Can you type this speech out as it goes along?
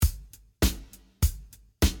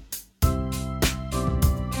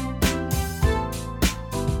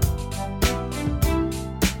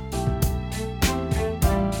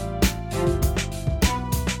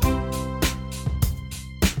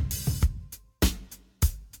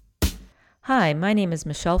Hi, my name is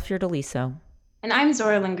Michelle Fiordaliso. And I'm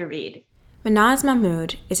Zora Lingareed. Mahenaz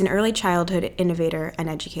Mahmud is an early childhood innovator and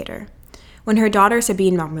educator. When her daughter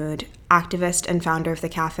Sabeen Mahmud, activist and founder of the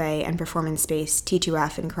cafe and performance space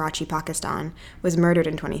T2F in Karachi, Pakistan, was murdered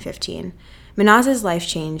in 2015, Mahenaz's life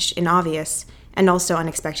changed in obvious and also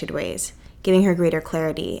unexpected ways, giving her greater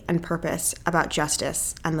clarity and purpose about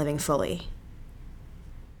justice and living fully.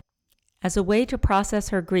 As a way to process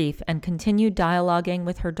her grief and continue dialoguing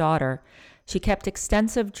with her daughter, she kept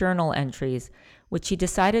extensive journal entries, which she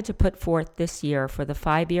decided to put forth this year for the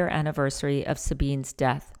 5-year anniversary of Sabeen's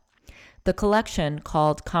death. The collection,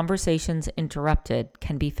 called Conversations Interrupted,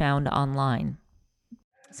 can be found online.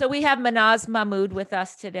 So we have Mahenaz Mahmud with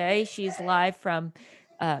us today. She's live from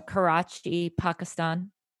Karachi,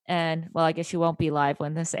 Pakistan. And well, I guess she won't be live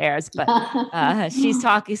when this airs, but she's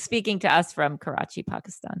speaking to us from Karachi,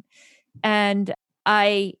 Pakistan. And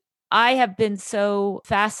I have been so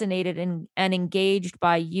fascinated and engaged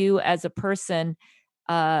by you as a person.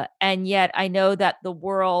 And yet I know that the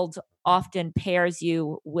world often pairs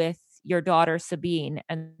you with your daughter, Sabeen.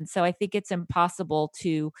 And so I think it's impossible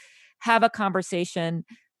to have a conversation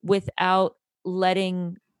without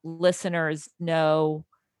letting listeners know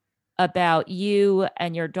about you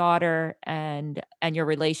and your daughter and your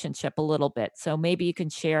relationship a little bit. So maybe you can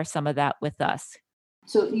share some of that with us.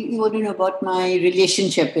 So you want to know about my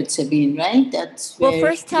relationship with Sabeen, right? That's where well,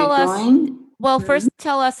 first tell we're us. going. Well, first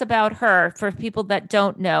tell us about her for people that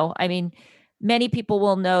don't know. I mean, many people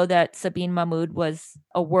will know that Sabeen Mahmud was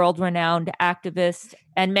a world-renowned activist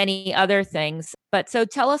and many other things. But so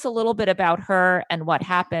tell us a little bit about her and what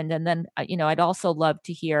happened. And then, I'd also love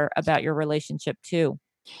to hear about your relationship too.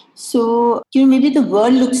 So, maybe the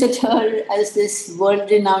world looks at her as this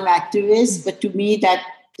world-renowned activist, but to me that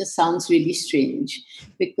just sounds really strange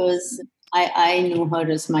because I know her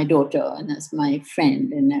as my daughter and as my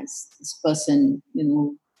friend and as this person,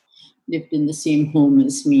 lived in the same home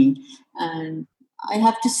as me. And I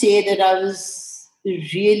have to say that I was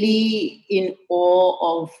really in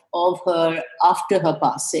awe of her after her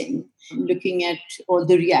passing, looking at all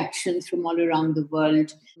the reactions from all around the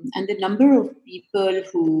world and the number of people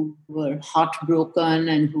who were heartbroken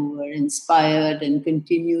and who were inspired and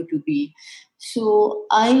continue to be. So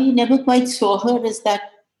I never quite saw her as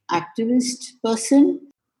that activist person.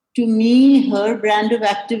 To me, her brand of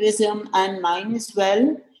activism and mine as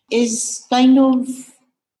well is kind of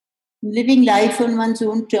living life on one's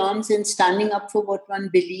own terms and standing up for what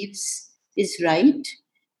one believes is right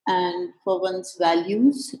and for one's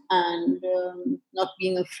values and not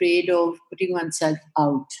being afraid of putting oneself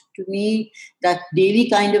out. To me, that daily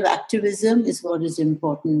kind of activism is what is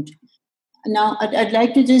important. Now, I'd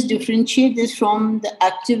like to just differentiate this from the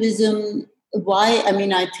activism. Why? I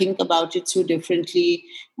mean, I think about it so differently.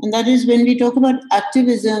 And that is when we talk about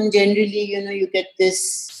activism, generally, you get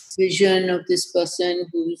this vision of this person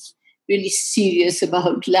who's really serious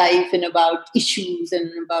about life and about issues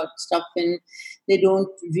and about stuff. And they don't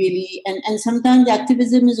really, and sometimes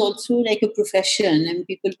activism is also like a profession and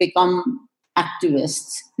people become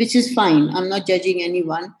activists, which is fine. I'm not judging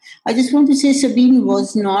anyone. I just want to say Sabeen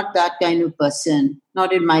was not that kind of person,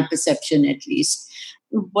 not in my perception at least.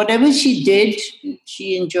 Whatever she did,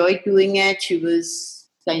 she enjoyed doing it. She was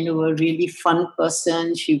kind of a really fun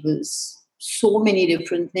person. She was so many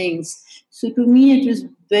different things. So to me, it was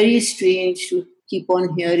very strange to keep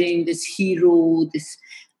on hearing this hero, this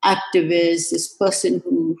activist, this person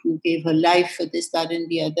who gave her life for this, that, and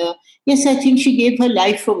the other. Yes, I think she gave her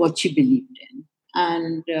life for what she believed in,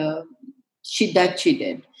 and she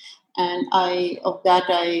did. And I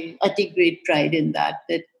take great pride in that.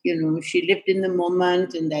 That she lived in the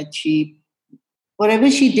moment, and that whatever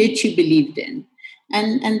she did, she believed in,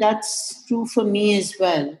 and that's true for me as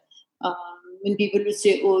well. When people would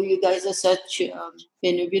say, "Oh, you guys are such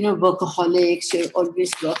workaholics. You're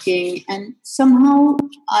always working," and somehow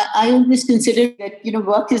I always consider that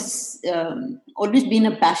work has always been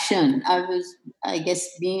a passion. I guess,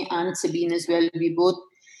 me and Sabine as well. We both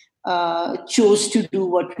chose to do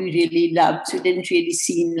what we really loved, so it didn't really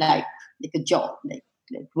seem like a job, like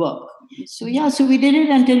work. So yeah, so we did it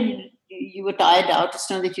until you were tired out. It's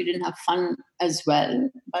not that you didn't have fun as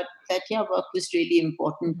well, but that work was really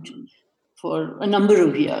important for a number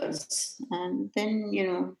of years. And then,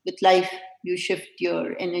 with life, you shift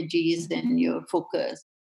your energies and your focus.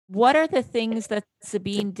 What are the things that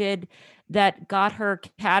Sabeen did that got her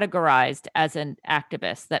categorized as an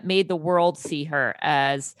activist, that made the world see her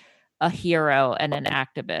as a hero and an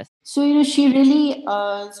activist? So, she really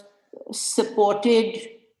supported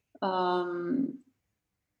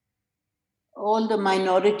all the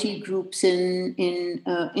minority groups in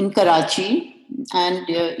Karachi, And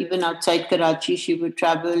even outside Karachi, she would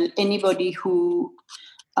travel. Anybody who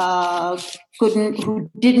who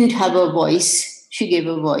didn't have a voice, she gave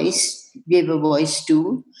a voice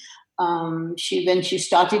to. When she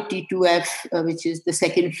started T2F, which is the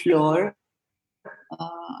second floor,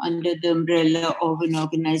 under the umbrella of an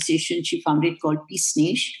organization she founded called Peace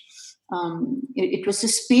Niche. It was a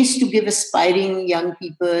space to give aspiring young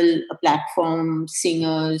people a platform,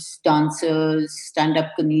 singers, dancers,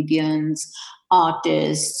 stand-up comedians,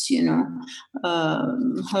 artists,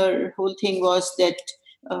 her whole thing was that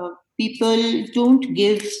people don't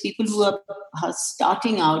give people who are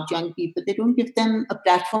starting out, young people, they don't give them a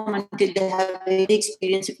platform until they have a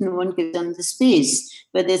experience if no one gives them the space,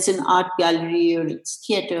 whether it's an art gallery or it's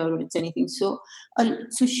theater or it's anything. So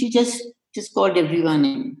she just called everyone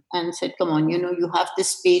in and said, come on, you have this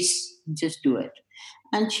space, just do it.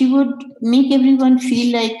 And she would make everyone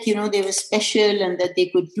feel like, they were special and that they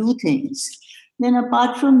could do things. Then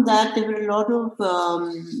apart from that, there were a lot of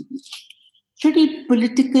pretty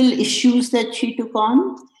political issues that she took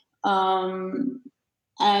on.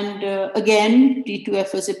 Again,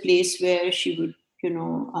 T2F was a place where she would,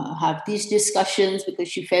 have these discussions because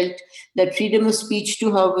she felt that freedom of speech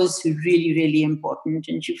to her was really, really important.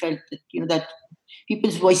 And she felt that, that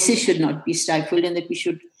people's voices should not be stifled and that we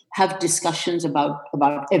should have discussions about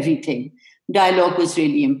everything. Dialogue was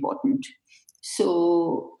really important.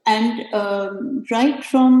 So, and right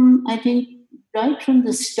from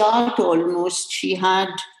the start, almost, she had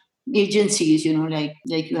agencies, like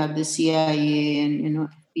you have the CIA and,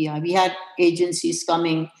 FBI. We had agencies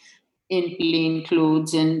coming in plain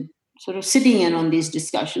clothes and sort of sitting in on these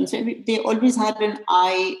discussions. They always had an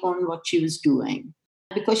eye on what she was doing.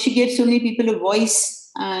 Because she gave so many people a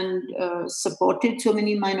voice and supported so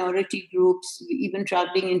many minority groups, even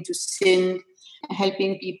traveling into Sindh,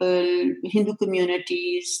 helping people, Hindu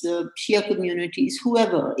communities, the Shia communities,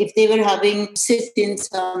 whoever. If they were having sit-in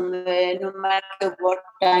somewhere, no matter what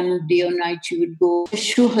time, day or night, she would go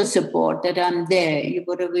show her support, that I'm there,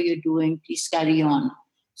 whatever you're doing, please carry on.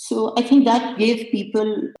 So I think that gave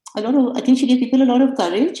people she gave people a lot of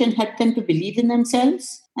courage and helped them to believe in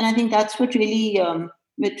themselves. And I think that's what really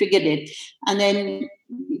triggered it. And then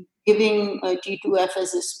giving T2F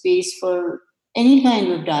as a space for any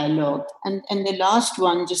kind of dialogue. And the last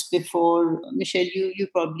one, just before, Michelle, you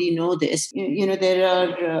probably know this, there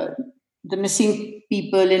are the missing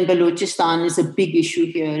people in Balochistan is a big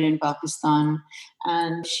issue here in Pakistan.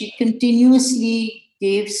 And she continuously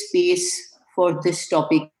gave space for this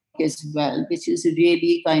topic as well, which is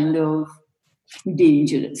really kind of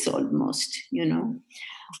dangerous almost, And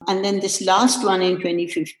then this last one in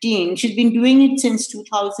 2015, she's been doing it since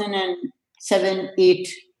 2007, 8,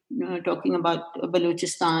 talking about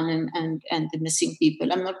Balochistan and the missing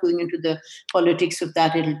people. I'm not going into the politics of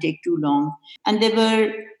that, it'll take too long.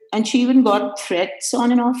 And she even got threats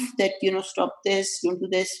on and off that, stop this, don't do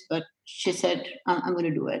this. But she said, I'm going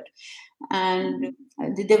to do it. And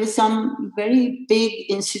there were some very big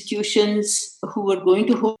institutions who were going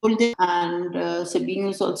to hold it. And Sabeen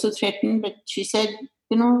was also threatened, but she said,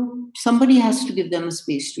 somebody has to give them a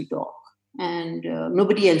space to talk. And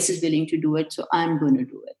nobody else is willing to do it, so I'm going to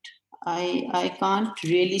do it. I can't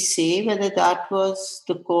really say whether that was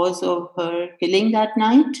the cause of her killing that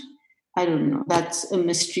night. I don't know. That's a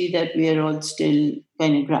mystery that we are all still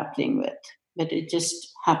kind of grappling with. But it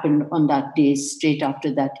just happened on that day, straight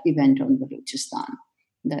after that event on Balochistan,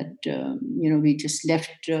 that, we just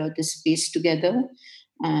left the space together.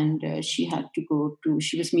 And she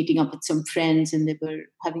was meeting up with some friends and they were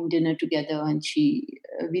having dinner together. And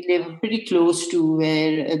we live pretty close to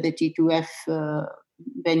where the T2F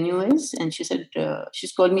venue is. And she said,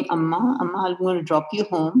 she's called me Amma, I'm going to drop you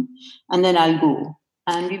home and then I'll go.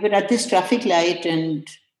 And we were at this traffic light and,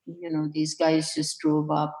 these guys just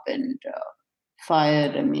drove up and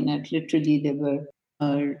fired. I mean, literally they were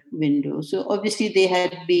our window. So obviously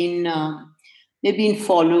they've been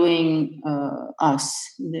following us.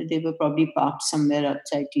 They were probably parked somewhere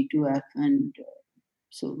outside T2F. And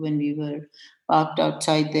so when we were parked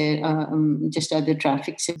outside there, just at the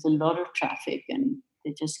traffic, there was a lot of traffic and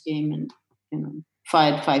they just came and,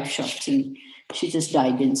 fired 5 shots and she just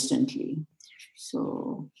died instantly.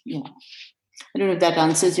 So, yeah. I don't know if that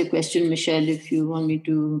answers your question, Michelle. If you want me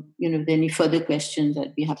to, if there are any further questions,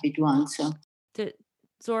 I'd be happy to answer.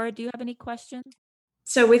 Zora, do you have any questions?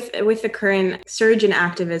 So with the current surge in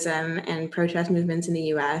activism and protest movements in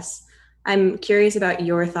the US, I'm curious about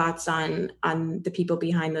your thoughts on the people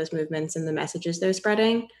behind those movements and the messages they're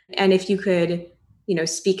spreading. And if you could,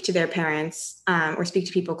 speak to their parents or speak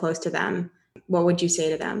to people close to them, what would you say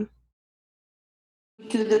to them?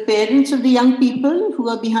 To the parents of the young people who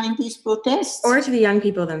are behind these protests? Or to the young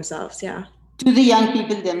people themselves, yeah. To the young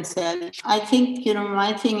people themselves. I think,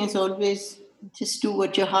 my thing is always just do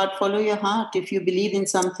what your heart, follow your heart. If you believe in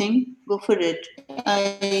something, go for it.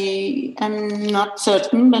 I am not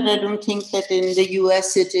certain, but I don't think that in the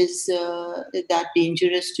US it is that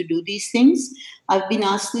dangerous to do these things. I've been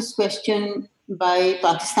asked this question by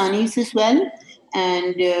Pakistanis as well.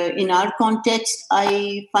 And in our context,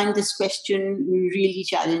 I find this question really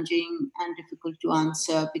challenging and difficult to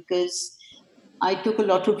answer because I took a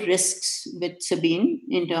lot of risks with Sabeen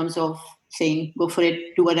in terms of saying, go for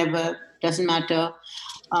it, do whatever, doesn't matter.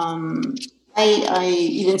 I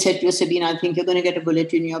even said to Sabeen, I think you're going to get a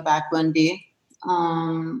bullet in your back one day.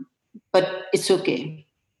 But it's okay.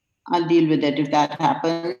 I'll deal with it if that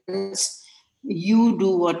happens. You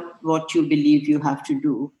do what you believe you have to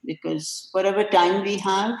do, because whatever time we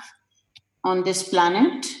have on this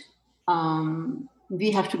planet,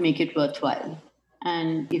 we have to make it worthwhile.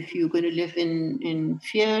 And if you're going to live in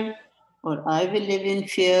fear, or I will live in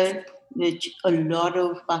fear, which a lot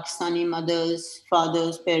of Pakistani mothers,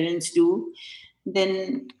 fathers, parents do,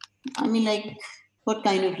 then what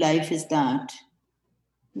kind of life is that?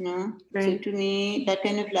 Right. So to me, that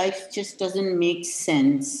kind of life just doesn't make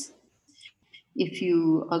sense. If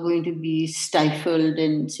you are going to be stifled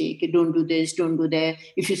and say, okay, don't do this, don't go there.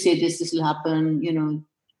 If you say this will happen,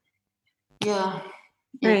 Yeah,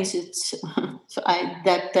 Right. it's so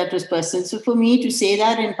that was personal. So for me to say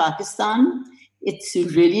that in Pakistan, it's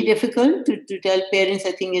really difficult to tell parents.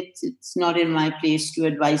 I think it's not in my place to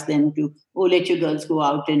advise them to let your girls go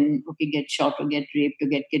out and get shot or get raped or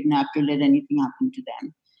get kidnapped or let anything happen to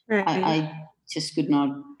them. Right. I just could not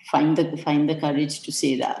find the courage to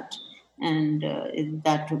say that, and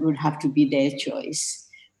that would have to be their choice.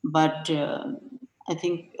 But I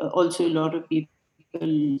think also a lot of people,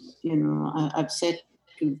 I've said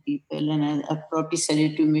to people, and I've probably said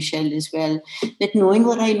it to Michelle as well, that knowing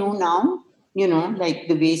what I know now, like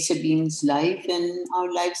the way Sabeen's life and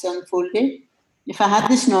our lives unfolded, if I had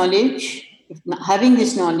this knowledge, having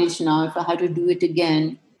this knowledge now, if I had to do it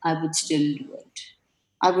again, I would still do it.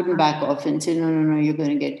 I wouldn't back off and say, no, you're going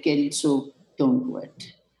to get killed, so don't do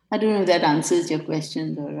it. I don't know if that answers your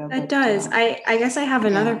question, Dora. That does. I guess I have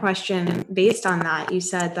another question based on that. You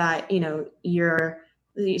said that, your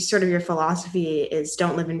philosophy is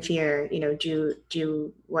don't live in fear,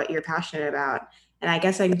 do what you're passionate about. And I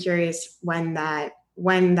guess I'm curious when that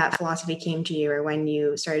philosophy came to you, or when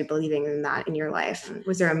you started believing in that in your life.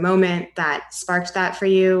 Was there a moment that sparked that for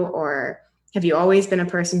you, or have you always been a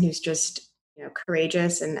person who's just,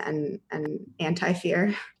 courageous and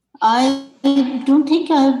anti-fear? I don't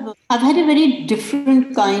think I've had a very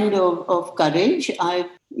different kind of courage.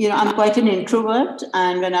 I'm quite an introvert,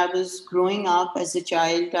 and when I was growing up as a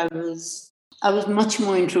child, I was much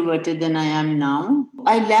more introverted than I am now.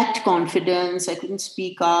 I lacked confidence. I couldn't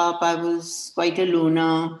speak up. I was quite a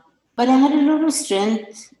loner, but I had a lot of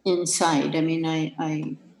strength inside. I mean,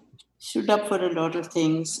 I stood up for a lot of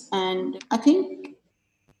things, and I think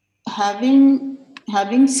having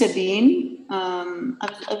Sabine,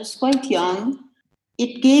 I was quite young.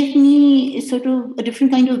 It gave me sort of a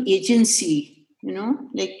different kind of agency,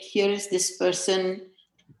 like here is this person,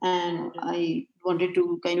 and I wanted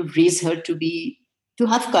to kind of raise her to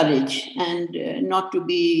have courage and not to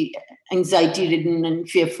be anxiety ridden and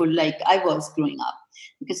fearful like I was growing up,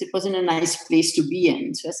 because it wasn't a nice place to be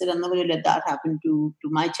in. So I said, I'm not going to let that happen to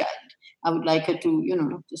my child. I would like her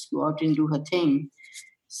to, just go out and do her thing.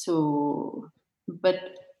 So, but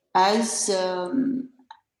as and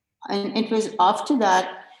it was after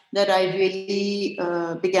that I really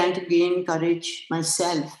began to gain courage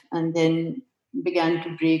myself, and then began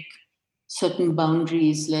to break certain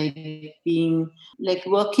boundaries, like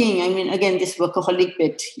working. I mean, again, this workaholic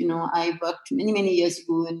bit. I worked many years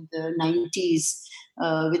ago in the 90s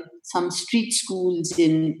with some street schools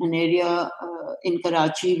in an area in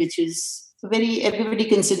Karachi, which is everybody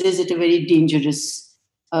considers it a very dangerous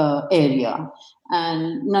area.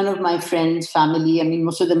 And none of my friends, family, I mean,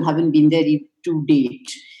 most of them haven't been there to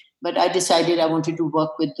date. But I decided I wanted to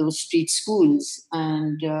work with those street schools.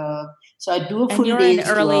 And so I do a full day's work. And you're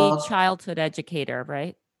an early childhood educator,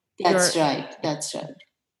 right? That's right.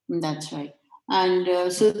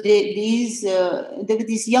 And so there were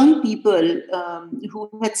these young people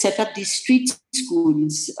who had set up these street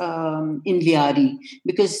schools in Liari,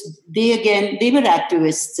 because they were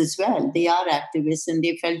activists as well. They are activists, and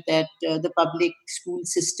they felt that the public school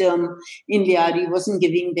system in Liari wasn't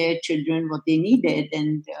giving their children what they needed.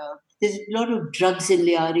 And there's a lot of drugs in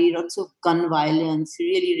Liari, lots of gun violence,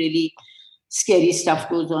 really, really scary stuff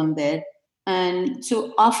goes on there. And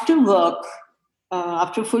so after work,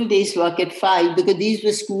 after a full day's work at 5, because these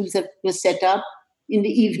were schools that were set up in the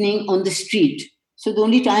evening on the street. So the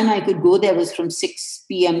only time I could go there was from 6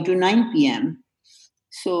 p.m. to 9 p.m.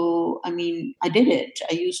 So, I mean, I did it.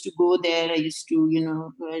 I used to go there. I used to,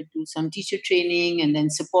 do some teacher training and then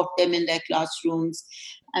support them in their classrooms.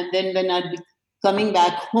 And then when I'd be coming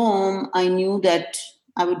back home, I knew that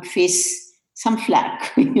I would face some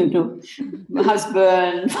flack, my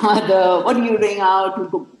husband, father, what are you doing out? We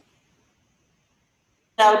go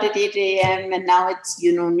out at 8 a.m. and now it's,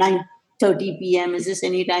 9:30 p.m. Is this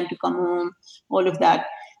any time to come home? All of that.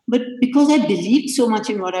 But because I believed so much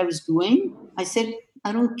in what I was doing, I said,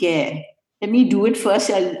 I don't care. Let me do it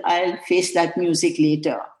first. I'll face that music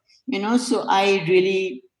later. So I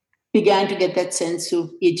really began to get that sense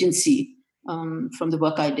of agency from the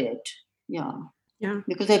work I did. Yeah.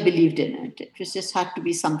 Because I believed in it. It just had to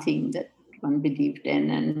be something that one believed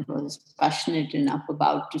in and was passionate enough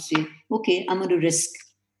about to say, okay, I'm going to risk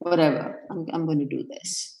whatever. I'm going to do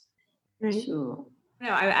this. Right. So. No,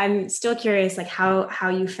 I'm still curious, like how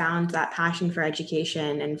you found that passion for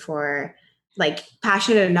education and for like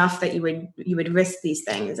passionate enough that you would risk these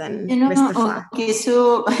things and risk the flack. Okay,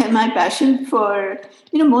 so my passion for,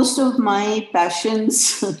 most of my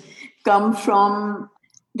passions come from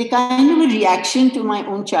the kind of a reaction to my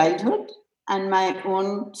own childhood and my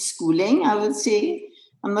own schooling, I would say.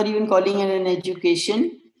 I'm not even calling it an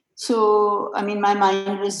education. So, I mean, my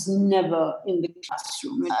mind was never in the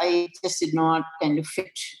classroom. I just did not kind of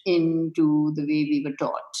fit into the way we were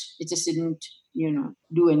taught. It just didn't,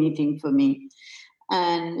 do anything for me.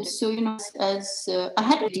 And so, as I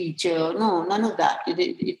had a teacher, no, none of that.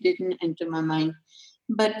 It didn't enter my mind.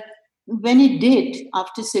 But when it did,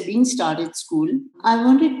 after Sabeen started school, I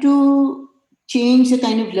wanted to change the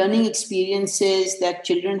kind of learning experiences that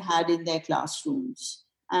children had in their classrooms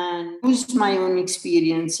and use my own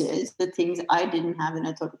experiences, the things I didn't have. And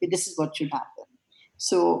I thought, okay, this is what should happen.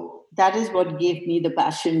 So that is what gave me the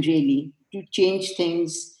passion, really, to change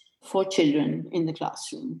things for children in the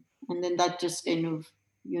classroom. And then that just kind of,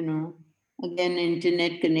 again,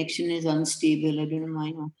 internet connection is unstable. I don't know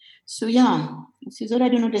why. So, yeah. Suzor, I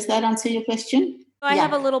don't know. Does that answer your question? I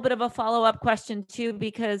have a little bit of a follow-up question, too,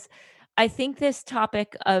 because I think this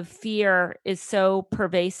topic of fear is so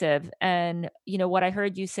pervasive. And, what I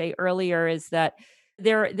heard you say earlier is that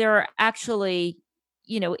there are actually,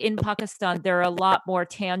 in Pakistan, there are a lot more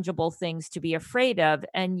tangible things to be afraid of.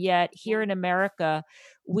 And yet here in America,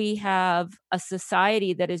 we have a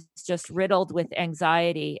society that is just riddled with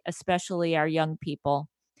anxiety, especially our young people.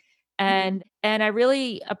 And I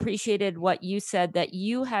really appreciated what you said, that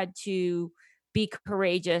you had to be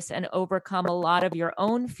courageous and overcome a lot of your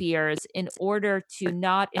own fears in order to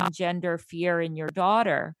not engender fear in your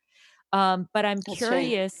daughter. But I'm That's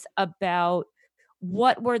curious about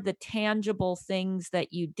what were the tangible things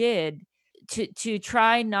that you did to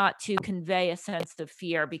try not to convey a sense of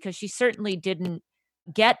fear, because she certainly didn't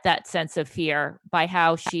get that sense of fear by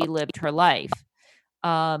how she lived her life.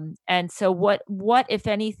 And so what, if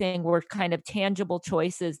anything, were kind of tangible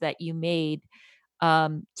choices that you made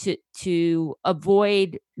to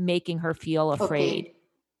avoid making her feel afraid?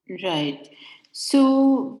 Okay. Right.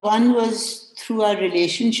 So one was through our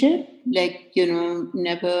relationship, like,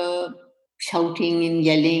 never shouting and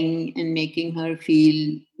yelling and making her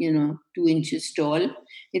feel, 2 inches tall.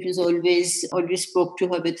 It was always spoke to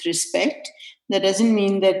her with respect. That doesn't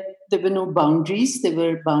mean that there were no boundaries. There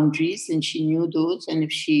were boundaries and she knew those. And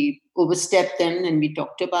if she overstepped them, and we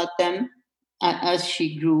talked about them as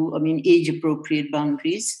she grew, age appropriate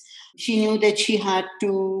boundaries. She knew that she had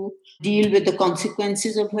to deal with the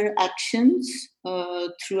consequences of her actions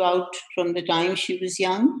throughout from the time she was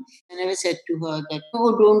young. I never said to her that,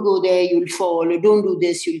 oh, don't go there, you'll fall, or don't do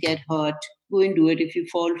this, you'll get hurt. Go and do it. If you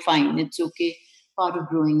fall, fine, it's okay, part of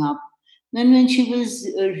growing up. Then when she was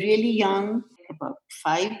really young, about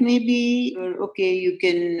 5 maybe, or okay, you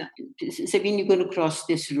can, Sabeen, you're going to cross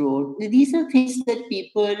this road. These are things that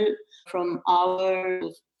people from our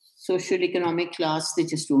social economic class, they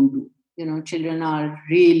just don't do. Children are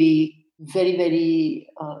really very, very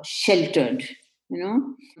sheltered.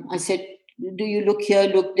 I said, do you look here,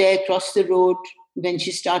 look there, cross the road. When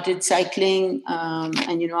she started cycling,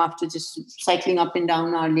 and after just cycling up and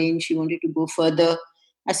down our lane, she wanted to go further.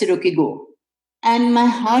 I said, okay, go. And my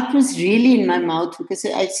heart was really in my mouth, because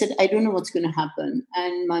I said, I don't know what's going to happen.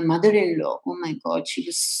 And my mother-in-law, oh my God, she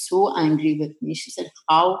was so angry with me. She said,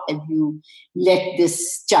 how have you let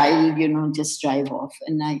this child, just drive off?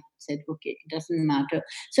 And I said, okay, it doesn't matter.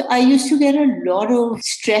 So I used to get a lot of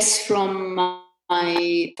stress from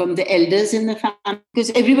the elders in the family, because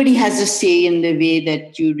everybody has a say in the way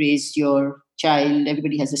that you raise your child.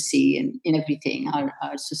 Everybody has a say in everything.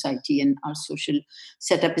 Our society and our social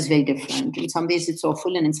setup is very different. In some ways it's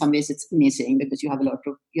awful, and in some ways it's amazing because you have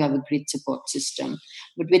a great support system.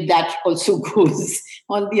 But with that also goes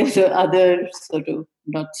all the other sort of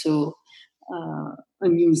not so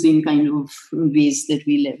amusing kind of ways that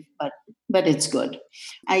we live. But it's good.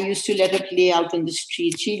 I used to let her play out in the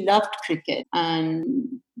street. She loved cricket, and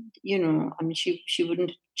I mean, she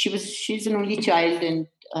wouldn't. She's an only child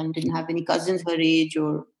and didn't have any cousins her age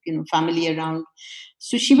or family around.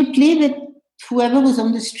 So she would play with whoever was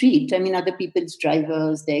on the street. I mean, other people's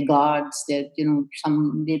drivers, their guards, their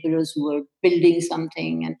some laborers who were building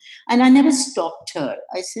something, and I never stopped her.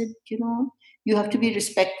 I said, you have to be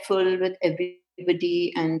respectful with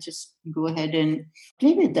everybody and just go ahead and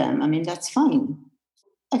play with them. I mean, that's fine.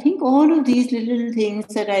 I think all of these little things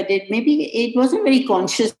that I did, maybe it wasn't very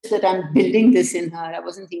conscious that I'm building this in her. I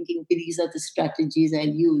wasn't thinking, okay, these are the strategies I'll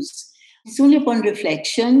use. It's only upon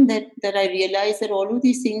reflection that I realized that all of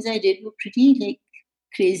these things I did were pretty like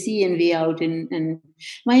crazy and way out. And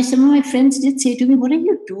some of my friends did say to me, "What are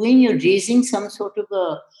you doing? You're raising some sort of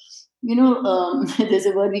a, there's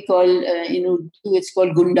a word we call, it's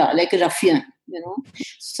called gunda, like a ruffian."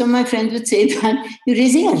 So my friends would say that you're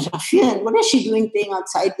raising a ruffian. What is she doing playing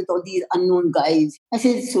outside with all these unknown guys? I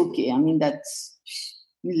said, it's okay. I mean,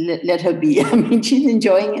 let her be. I mean, she's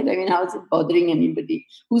enjoying it. I mean, how is it bothering anybody?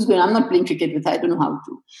 I'm not playing cricket with her. I don't know how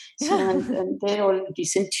to. So, and they're all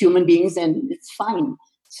decent human beings and it's fine.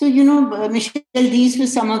 So, Michelle, these were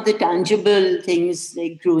some of the tangible things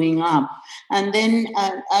like growing up. And then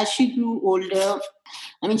as she grew older,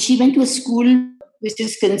 I mean, she went to a school which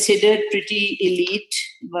is considered pretty elite,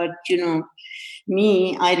 but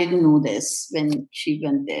me, I didn't know this when she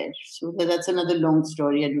went there. So that's another long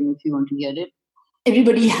story. I don't know if you want to hear it.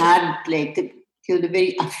 Everybody had like the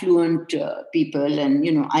very affluent people,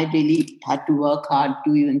 and I really had to work hard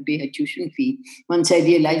to even pay her tuition fee. Once I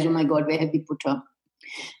realized, oh my God, where have we put her?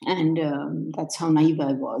 And that's how naive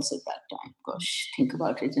I was at that time. Gosh, think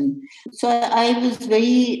about it. And so I was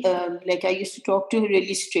very I used to talk to her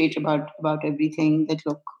really straight about everything. That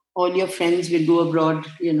look, all your friends will go abroad,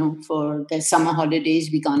 for their summer holidays.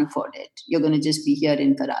 We can't afford it. You're going to just be here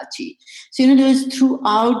in Karachi. So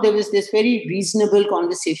there was this very reasonable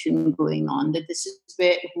conversation going on that this is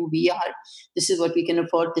who we are. This is what we can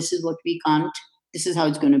afford. This is what we can't. This is how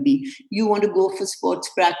it's going to be. You want to go for sports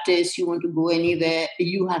practice, you want to go anywhere,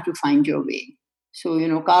 you have to find your way. So,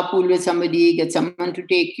 carpool with somebody, get someone to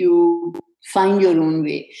take you, find your own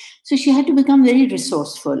way. So she had to become very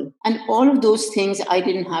resourceful. And all of those things I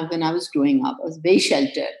didn't have when I was growing up. I was very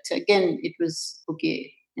sheltered. So again, it was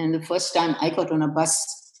okay. And the first time I got on a bus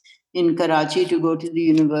in Karachi to go to the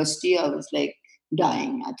university, I was like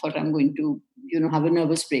dying. I thought I'm going to, have a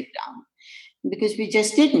nervous breakdown. Because we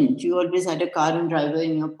just didn't. You always had a car and driver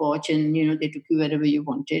in your porch and, they took you wherever you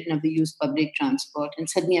wanted. Never used public transport. And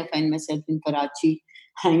suddenly I find myself in Karachi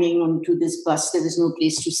hanging onto this bus. There was no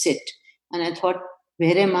place to sit. And I thought,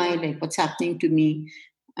 where am I? Like, what's happening to me?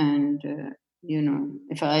 And,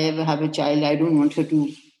 if I ever have a child, I don't want her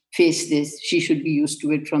to face this. She should be used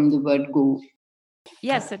to it from the word go.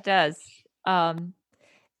 Yes, it does. And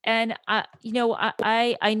I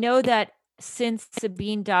know that since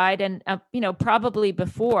Sabeen died, and probably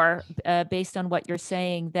before, based on what you're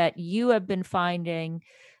saying, that you have been finding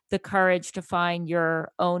the courage to find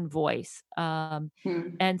your own voice. And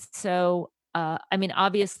so, I mean,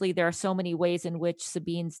 obviously, there are so many ways in which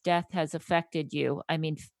Sabeen's death has affected you. I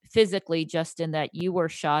mean, physically, just in that you were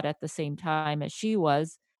shot at the same time as she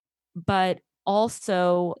was, but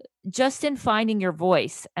also just in finding your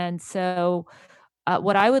voice. And so,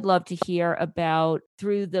 what I would love to hear about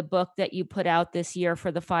through the book that you put out this year for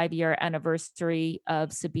the 5-year anniversary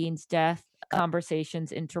of Sabeen's death,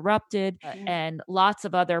 Conversations Interrupted, and lots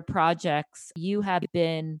of other projects, you have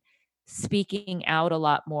been speaking out a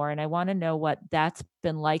lot more. And I want to know what that's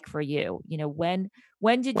been like for you.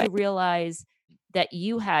 When did you realize that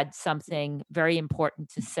you had something very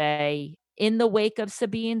important to say in the wake of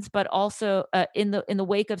Sabeen's, but also in the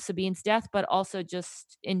wake of Sabeen's death, but also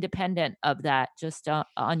just independent of that, just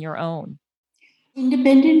on your own?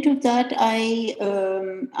 Independent of that, I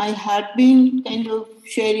had been kind of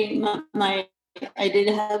sharing I did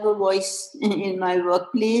have a voice in my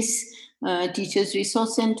workplace, Teachers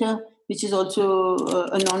Resource Center, which is also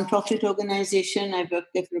a non-profit organization. I worked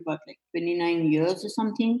there for about 29 years or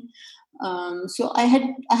something. So I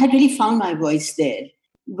had really found my voice there,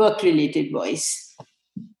 work-related voice,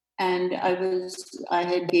 and I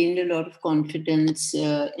had gained a lot of confidence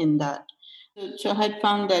in that. So I had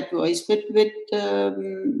found that voice, but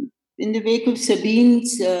in the wake of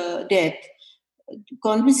Sabeen's death,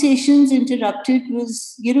 conversations interrupted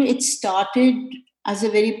was, it started as a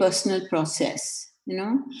very personal process,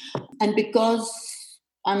 and because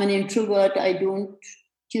I'm an introvert, I don't,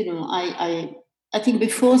 I think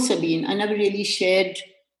before Sabeen, I never really shared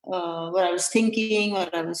what I was thinking,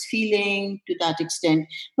 what I was feeling to that extent,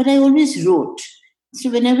 but I always wrote. So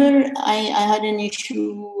whenever I had an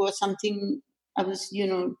issue or something, I was,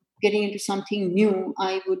 getting into something new,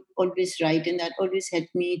 I would always write, and that always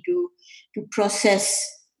helped me to process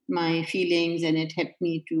my feelings, and it helped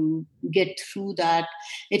me to get through that.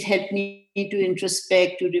 It helped me to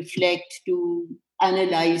introspect, to reflect, to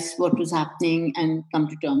analyze what was happening and come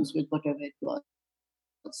to terms with whatever it was.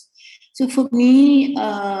 So for me,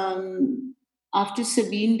 after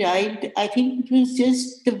Sabeen died, I think it was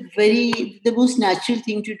just the most natural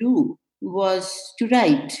thing to do was to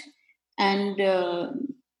write. And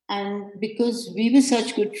because we were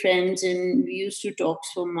such good friends and we used to talk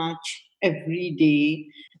so much every day,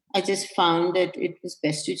 I just found that it was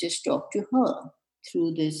best to just talk to her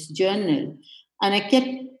through this journal. And I kept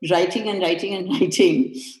writing and writing and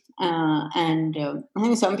writing. I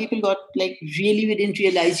think some people got like, really, we didn't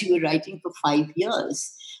realize you were writing for 5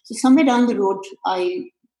 years. So somewhere down the road,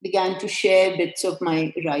 I began to share bits of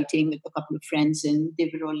my writing with a couple of friends, and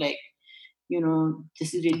they were all like,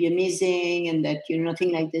 this is really amazing, and that,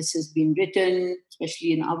 nothing like this has been written,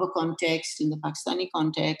 especially in our context, in the Pakistani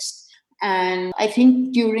context. And I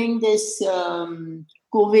think during this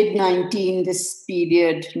COVID-19, this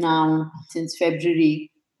period now, since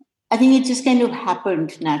February, I think it just kind of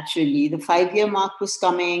happened naturally. The 5-year mark was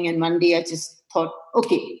coming, and one day I just thought,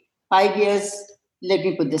 okay, 5 years, let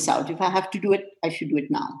me put this out. If I have to do it, I should do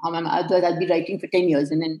it now. Otherwise, I'll be writing for 10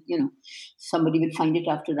 years, and then, somebody will find it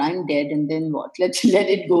after I'm dead, and then what? Let's let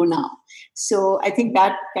it go now. So I think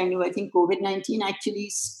that I think COVID-19 actually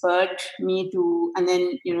spurred me to, and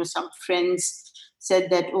then, some friends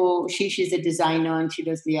said that, oh, she's a designer and she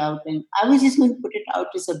does layout. And I was just going to put it out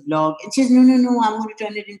as a blog. And she says, no, I'm going to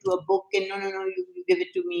turn it into a book. And no, you give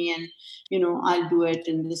it to me, and, I'll do it.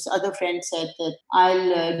 And this other friend said that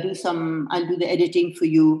I'll do the editing for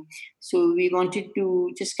you. So we wanted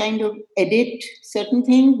to just kind of edit certain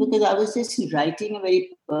things, because I was just writing a very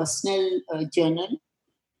personal journal.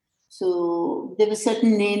 So there were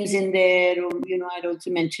certain names in there, or, I'd also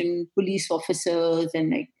mentioned police officers and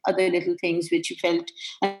like other little things which you felt.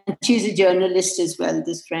 And she's a journalist as well,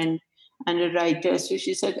 this friend, and a writer. So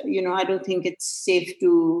she said, I don't think it's safe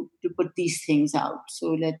to put these things out.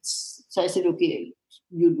 So I said, okay,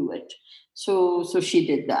 you do it. So she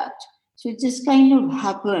did that. So it just kind of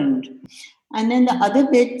happened. And then the other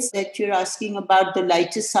bits that you're asking about, the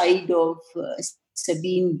lighter side of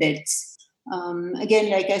Sabeen bits.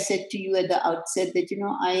 Again, like I said to you at the outset, that,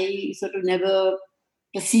 I sort of never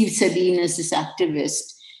perceived Sabeen as this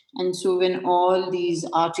activist. And so when all these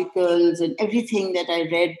articles and everything that I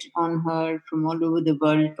read on her from all over the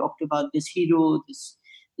world talked about this hero,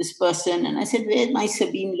 this person, and I said, where's my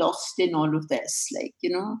Sabeen lost in all of this? Like,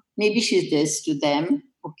 maybe she's this to them.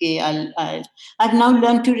 Okay, I've now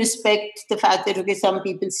learned to respect the fact that, okay, some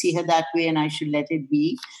people see her that way and I should let it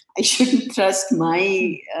be. I shouldn't trust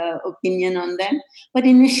my opinion on them. But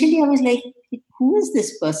initially I was like, who is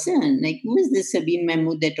this person? Like, who is this Sabeen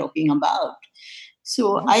Mahmud they're talking about?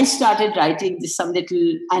 So I started writing some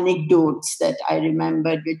little anecdotes that I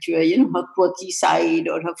remembered, which were, her quirky side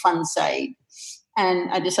or her fun side.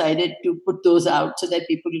 And I decided to put those out so that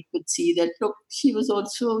people could see that, look, she was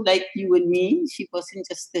also like you and me. She wasn't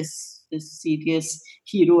just this serious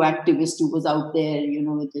hero activist who was out there,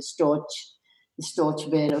 with this torch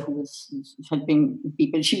bearer who was helping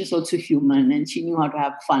people. She was also human, and she knew how to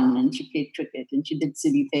have fun, and she played cricket, and she did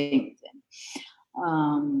silly things.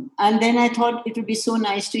 And then I thought it would be so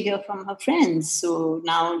nice to hear from her friends. So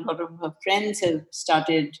now a lot of her friends have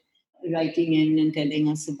started writing in and telling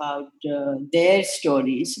us about their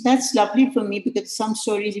stories. So that's lovely for me, because some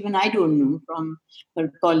stories even I don't know from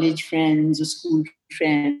her college friends or school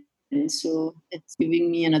friends. So it's giving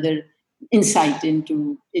me another insight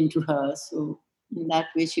into her. So in that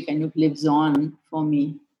way, she kind of lives on for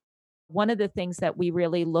me. One of the things that we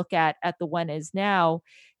really look at the When Is Now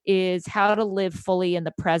is how to live fully in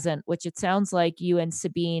the present, which it sounds like you and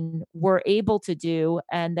Sabeen were able to do,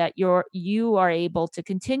 and that you are able to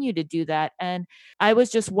continue to do that. And I was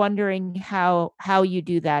just wondering how you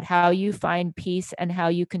do that, how you find peace and how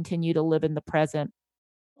you continue to live in the present.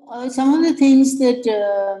 Some of the things that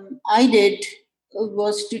I did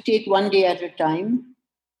was to take one day at a time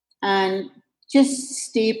and just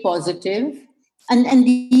stay positive. And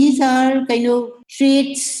these are kind of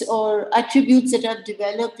traits or attributes that I've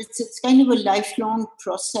developed. It's kind of a lifelong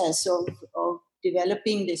process of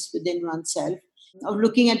developing this within oneself. of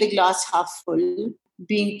looking at the glass half full,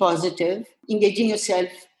 being positive, engaging yourself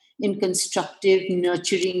in constructive,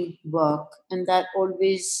 nurturing work. And that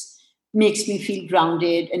always makes me feel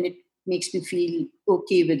grounded and it makes me feel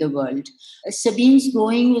okay with the world. Sabine's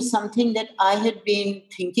going was something that I had been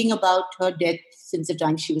thinking about her death since the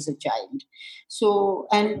time she was a child. So,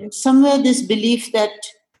 and somewhere this belief that,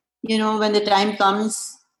 when the time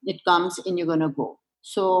comes, it comes and you're going to go.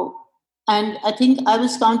 So, and I think I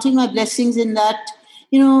was counting my blessings in that,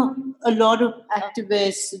 a lot of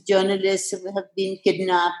activists, journalists have been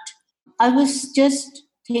kidnapped. I was just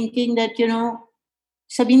thinking that,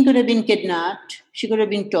 Sabine could have been kidnapped. She could have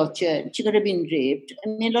been tortured. She could have been raped. I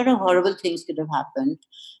mean, a lot of horrible things could have happened.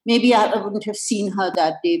 Maybe I wouldn't have seen her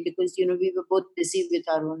that day because, we were both busy with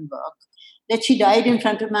our own work. That she died in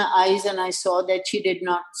front of my eyes and I saw that she did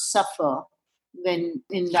not suffer when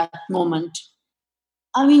in that moment.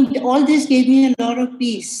 I mean, all this gave me a lot of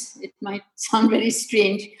peace. It might sound very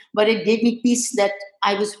strange, but it gave me peace that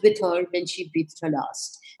I was with her when she breathed her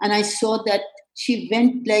last. And I saw that she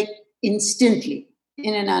went like instantly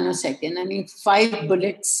in a nanosecond. I mean, 5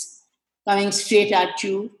 bullets coming straight at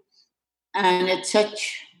you and at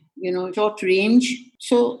such, short range.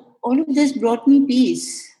 So all of this brought me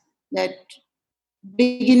peace, that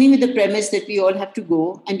beginning with the premise that we all have to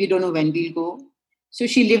go and we don't know when we'll go. So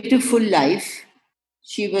she lived a full life.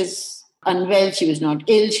 She was unwell, she was not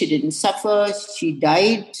ill, she didn't suffer, she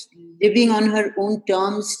died living on her own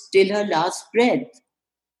terms till her last breath.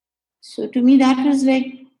 So to me, that was like,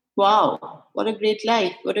 wow, what a great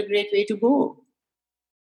life, what a great way to go.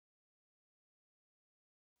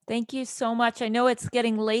 Thank you so much. I know it's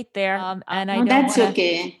getting late there, and I No, don't that's wanna...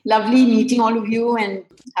 okay. Lovely meeting all of you and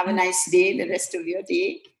have a nice day, the rest of your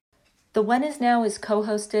day. The When Is Now is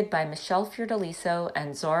co-hosted by Michelle Fiordaliso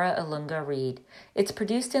and Zora Ilunga Reed. It's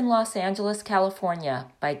produced in Los Angeles, California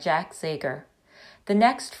by Jack Zager. The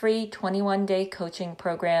next free 21-day coaching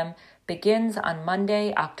program begins on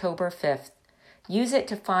Monday, October 5th. Use it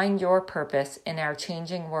to find your purpose in our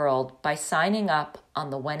changing world by signing up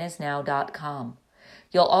on thewhenisnow.com.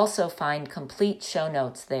 You'll also find complete show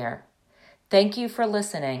notes there. Thank you for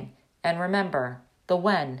listening, and remember, the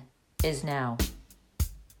when is now.